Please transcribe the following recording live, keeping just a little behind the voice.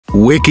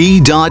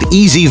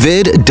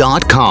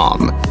Wiki.ezvid.com.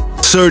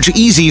 Search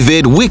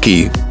EasyVid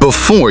Wiki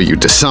before you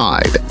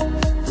decide.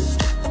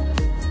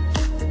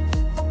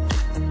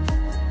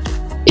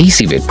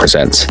 EasyVid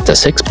presents the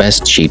 6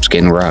 best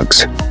sheepskin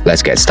rugs.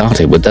 Let's get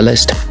started with the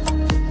list.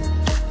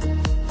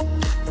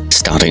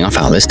 Starting off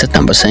our list at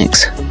number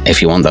 6.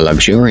 If you want the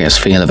luxurious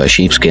feel of a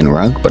sheepskin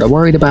rug but are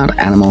worried about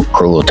animal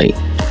cruelty,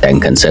 then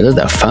consider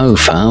the faux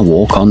fur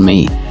Walk on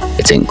Me.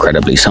 It's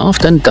incredibly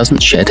soft and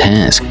doesn't shed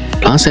hairs,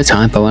 plus it's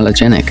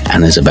hypoallergenic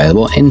and is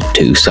available in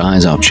 2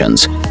 size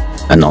options.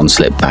 A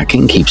non-slip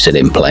backing keeps it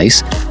in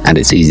place, and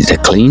it's easy to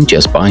clean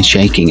just by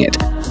shaking it.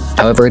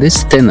 However, it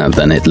is thinner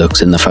than it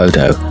looks in the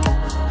photo.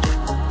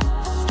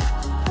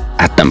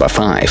 At number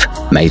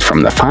 5, made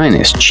from the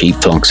finest sheep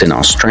flocks in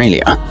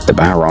Australia, the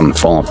Bowron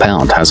 4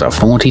 Pelt has a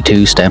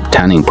 42-step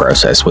tanning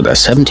process with a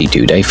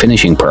 72-day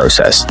finishing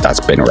process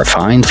that's been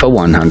refined for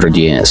 100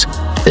 years.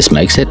 This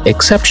makes it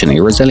exceptionally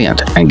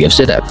resilient and gives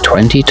it a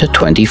 20 to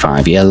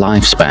 25-year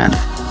lifespan.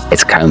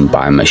 It's combed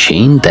by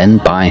machine, then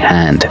by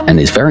hand,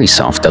 and is very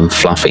soft and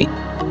fluffy,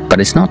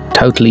 but it's not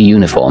totally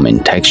uniform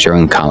in texture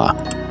and color.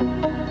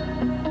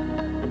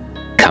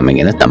 Coming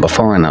in at number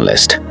 4 on our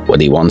list,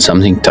 whether you want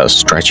something to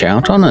stretch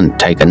out on and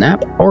take a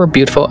nap, or a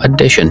beautiful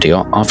addition to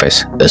your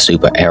office, the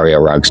Super Area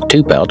Rugs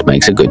 2 Pelt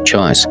makes a good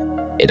choice.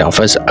 It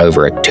offers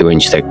over a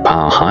 2-inch thick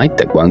pile height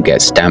that won't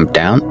get stamped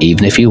down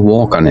even if you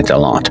walk on it a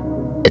lot.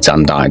 Its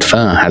undyed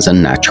fur has a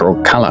natural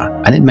color,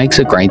 and it makes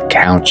a great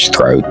couch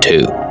throw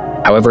too.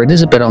 However, it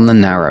is a bit on the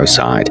narrow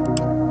side.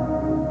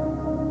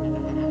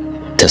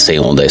 To see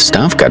all this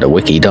stuff, go to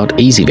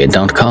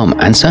wiki.ezvid.com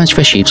and search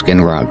for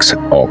sheepskin rugs,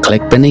 or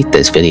click beneath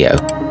this video.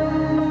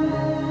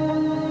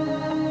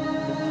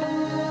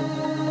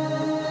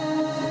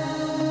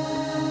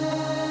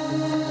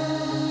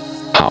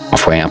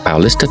 Halfway up our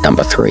list at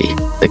number 3,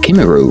 the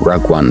Kimiro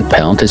Rug One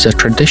Pelt is a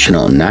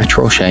traditional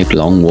natural-shaped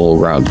long wool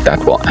rug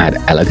that will add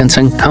elegance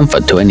and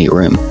comfort to any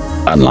room.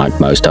 Unlike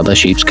most other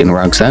sheepskin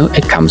rugs though,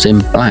 it comes in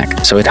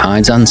black, so it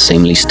hides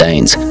unseemly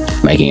stains,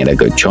 making it a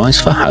good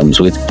choice for homes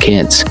with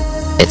kids.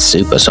 It's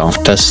super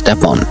soft to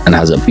step on and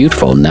has a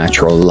beautiful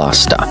natural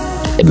luster.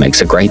 It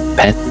makes a great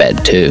pet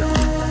bed too.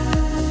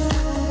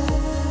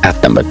 At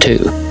number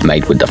 2,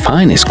 made with the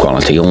finest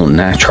quality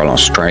all-natural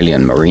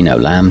Australian merino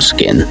lamb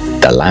skin,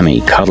 the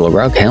Lamby Cuddle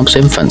Rug helps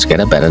infants get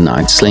a better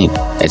night's sleep.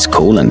 It's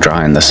cool and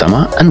dry in the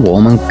summer and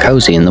warm and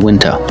cozy in the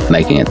winter,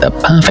 making it the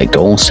perfect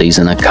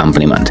all-season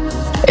accompaniment.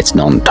 It's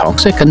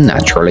non-toxic and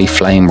naturally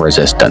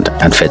flame-resistant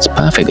and fits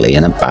perfectly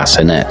in a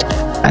bassinet,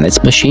 and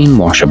it's machine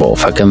washable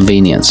for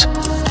convenience.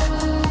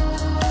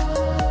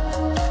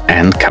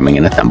 And coming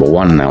in at number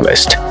 1 on our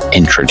list,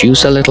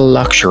 introduce a little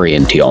luxury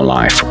into your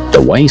life, the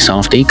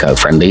WaySoft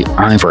eco-friendly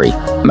Ivory.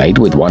 Made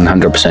with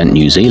 100%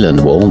 New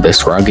Zealand wool,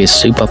 this rug is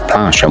super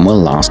plush and will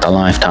last a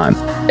lifetime.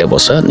 It will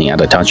certainly add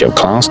a touch of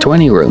class to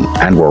any room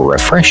and will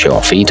refresh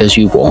your feet as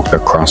you walk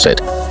across it.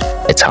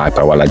 It's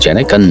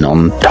hypoallergenic and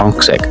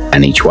non-toxic,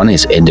 and each one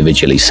is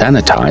individually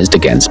sanitized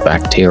against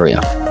bacteria.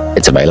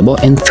 It's available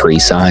in 3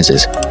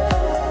 sizes.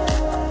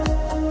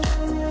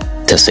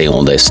 To see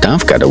all this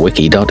stuff, go to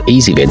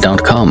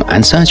wiki.ezvid.com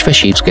and search for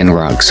sheepskin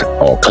rugs,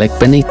 or click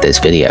beneath this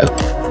video.